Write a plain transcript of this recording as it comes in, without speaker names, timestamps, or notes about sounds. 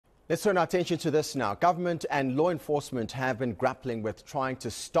Let's turn our attention to this now. Government and law enforcement have been grappling with trying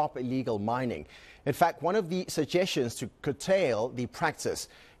to stop illegal mining. In fact, one of the suggestions to curtail the practice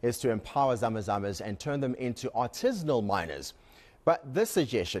is to empower Zama Zamas and turn them into artisanal miners. But this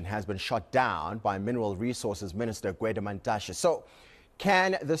suggestion has been shot down by Mineral Resources Minister Kgothatso. So,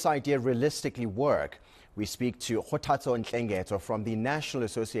 can this idea realistically work? We speak to Kgothatso Nhlengetwa from the National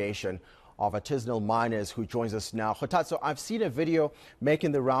Association of Artisanal Miners, who joins us now. Kgothatso, I've seen a video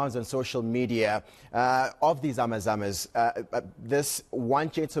making the rounds on social media of the Zama Zamas. This one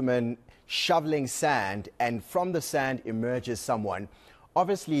gentleman shoveling sand, and from the sand emerges someone.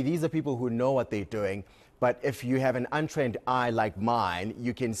 Obviously, these are people who know what they're doing, but if you have an untrained eye like mine,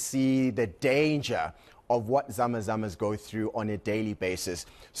 you can see the danger of what Zama Zamas go through on a daily basis.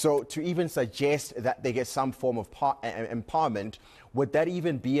 So to even suggest that they get some form of empowerment, would that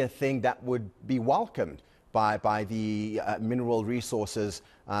even be a thing that would be welcomed by the Mineral Resources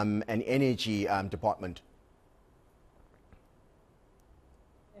and Energy Department?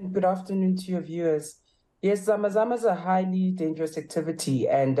 Good afternoon to your viewers. Yes, Zama Zamas is a highly dangerous activity,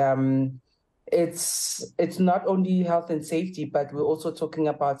 and it's not only health and safety, but we're also talking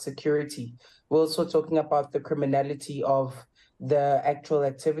about security. We're also talking about the criminality of the actual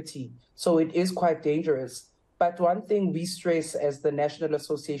activity. So it is quite dangerous. But one thing we stress as the National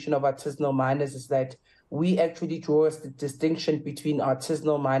Association of Artisanal Miners is that we actually draw a distinction between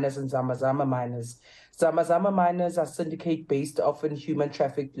artisanal miners and Zama Zama miners. Zama Zama miners are syndicate-based, often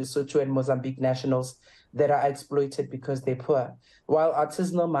human-trafficked Lesotho and Mozambique nationals that are exploited because they're poor, while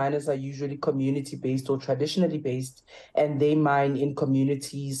artisanal miners are usually community-based or traditionally based, and they mine in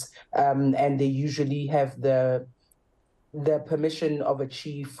communities, and they usually have the permission of a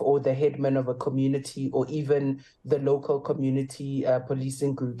chief or the headman of a community, or even the local community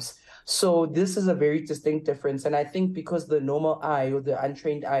policing groups. So this is a very distinct difference. And I think because the normal eye or the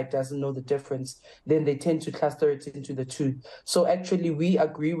untrained eye doesn't know the difference, then they tend to cluster it into the two. So actually, we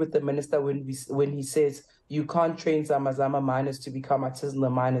agree with the minister when he says you can't train Zama Zama miners to become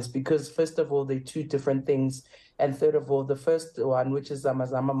artisanal miners, because first of all, they're two different things. And third of all, the first one, which is Zama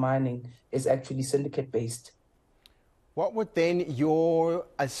Zama mining, is actually syndicate-based. What would then your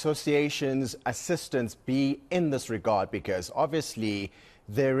association's assistance be in this regard? Because obviously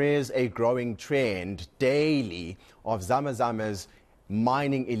there is a growing trend daily of Zama Zamas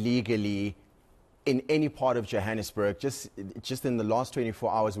mining illegally in any part of Johannesburg. Just in the last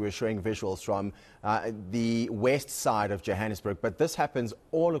 24 hours, we were showing visuals from the west side of Johannesburg, but this happens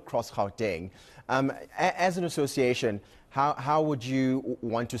all across Gauteng. As an association, how would you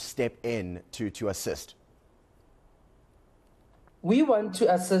want to step in to assist? We want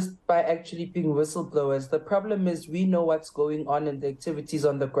to assist by actually being whistleblowers. The problem is we know what's going on in the activities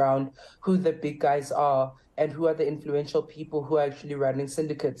on the ground, who the big guys are, and who are the influential people who are actually running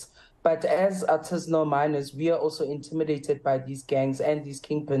syndicates. But as artisanal miners, we are also intimidated by these gangs and these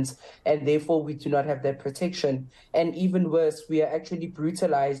kingpins, and therefore we do not have that protection. And even worse, we are actually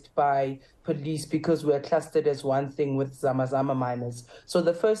brutalized by police because we are clustered as one thing with Zama Zama miners. So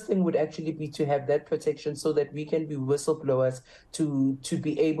the first thing would actually be to have that protection so that we can be whistleblowers to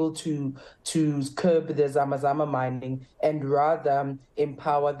be able to curb the Zama Zama mining and rather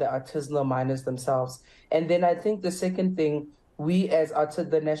empower the artisanal miners themselves. And then I think the second thing, we as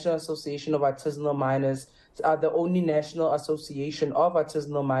the National Association of Artisanal Miners are the only national association of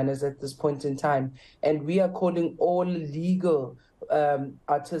artisanal miners at this point in time. And we are calling all legal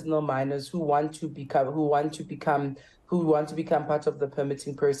artisanal miners who want to become part of the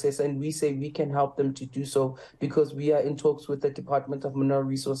permitting process, and we say we can help them to do so because we are in talks with the Department of Mineral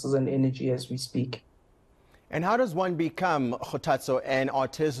Resources and Energy as we speak. And how does one become, Kgothatso, an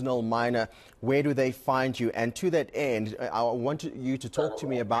artisanal miner? Where do they find you? And to that end, I want you to talk to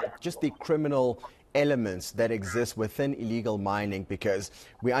me about just the criminal elements that exist within illegal mining, because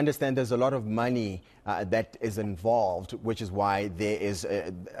we understand there's a lot of money that is involved, which is why there is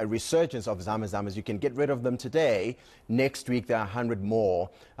a resurgence of Zama Zamas. You can get rid of them today. Next week, there are 100 more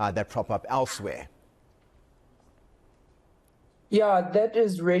that prop up elsewhere. Yeah, that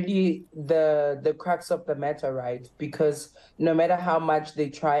is really the crux of the matter, right? Because no matter how much they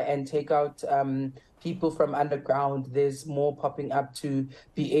try and take out people from underground, there's more popping up to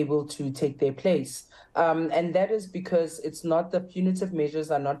be able to take their place. And that is because it's not, the punitive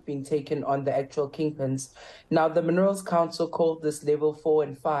measures are not being taken on the actual kingpins. Now, the Minerals Council called this level 4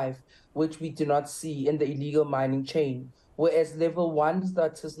 and 5, which we do not see in the illegal mining chain. Whereas level 1 is the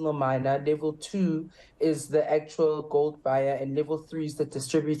artisanal miner, level 2 is the actual gold buyer, and level 3 is the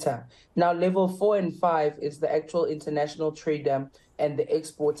distributor. Now, level 4 and 5 is the actual international trader and the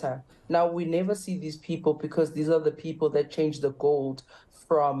exporter. Now, we never see these people because these are the people that change the gold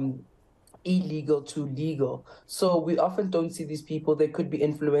from illegal to legal. So we often don't see these people. They could be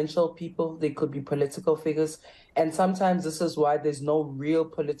influential people, they could be political figures. And sometimes this is why there's no real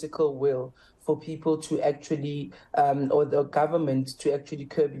political will for people to actually, or the government to actually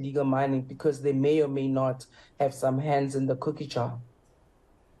curb illegal mining, because they may or may not have some hands in the cookie jar.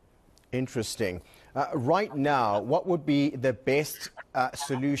 Interesting. Right now, what would be the best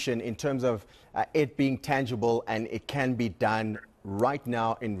solution in terms of it being tangible and it can be done right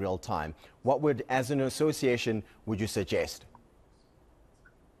now in real time? What would, as an association, would you suggest?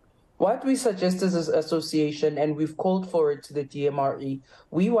 What we suggest as an association, and we've called for it to the DMRE,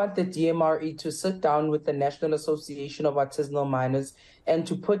 we want the DMRE to sit down with the National Association of Artisanal Miners and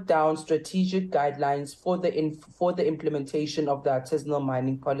to put down strategic guidelines for the implementation of the artisanal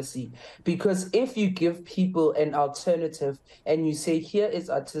mining policy. Because if you give people an alternative and you say, here is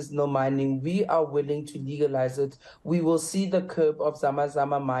artisanal mining, we are willing to legalize it, we will see the curb of Zama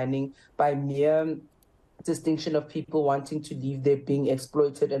Zama mining by mere distinction of people wanting to leave there being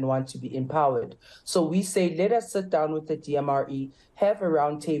exploited and want to be empowered. So we say, let us sit down with the DMRE, have a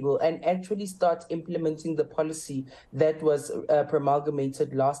roundtable, and actually start implementing the policy that was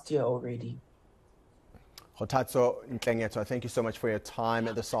promulgated last year already. Kgothatso Nhlengetwa, thank you so much for your time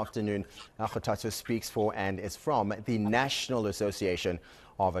this afternoon. Kgothatso speaks for and is from the National Association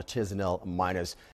of Artisanal Miners.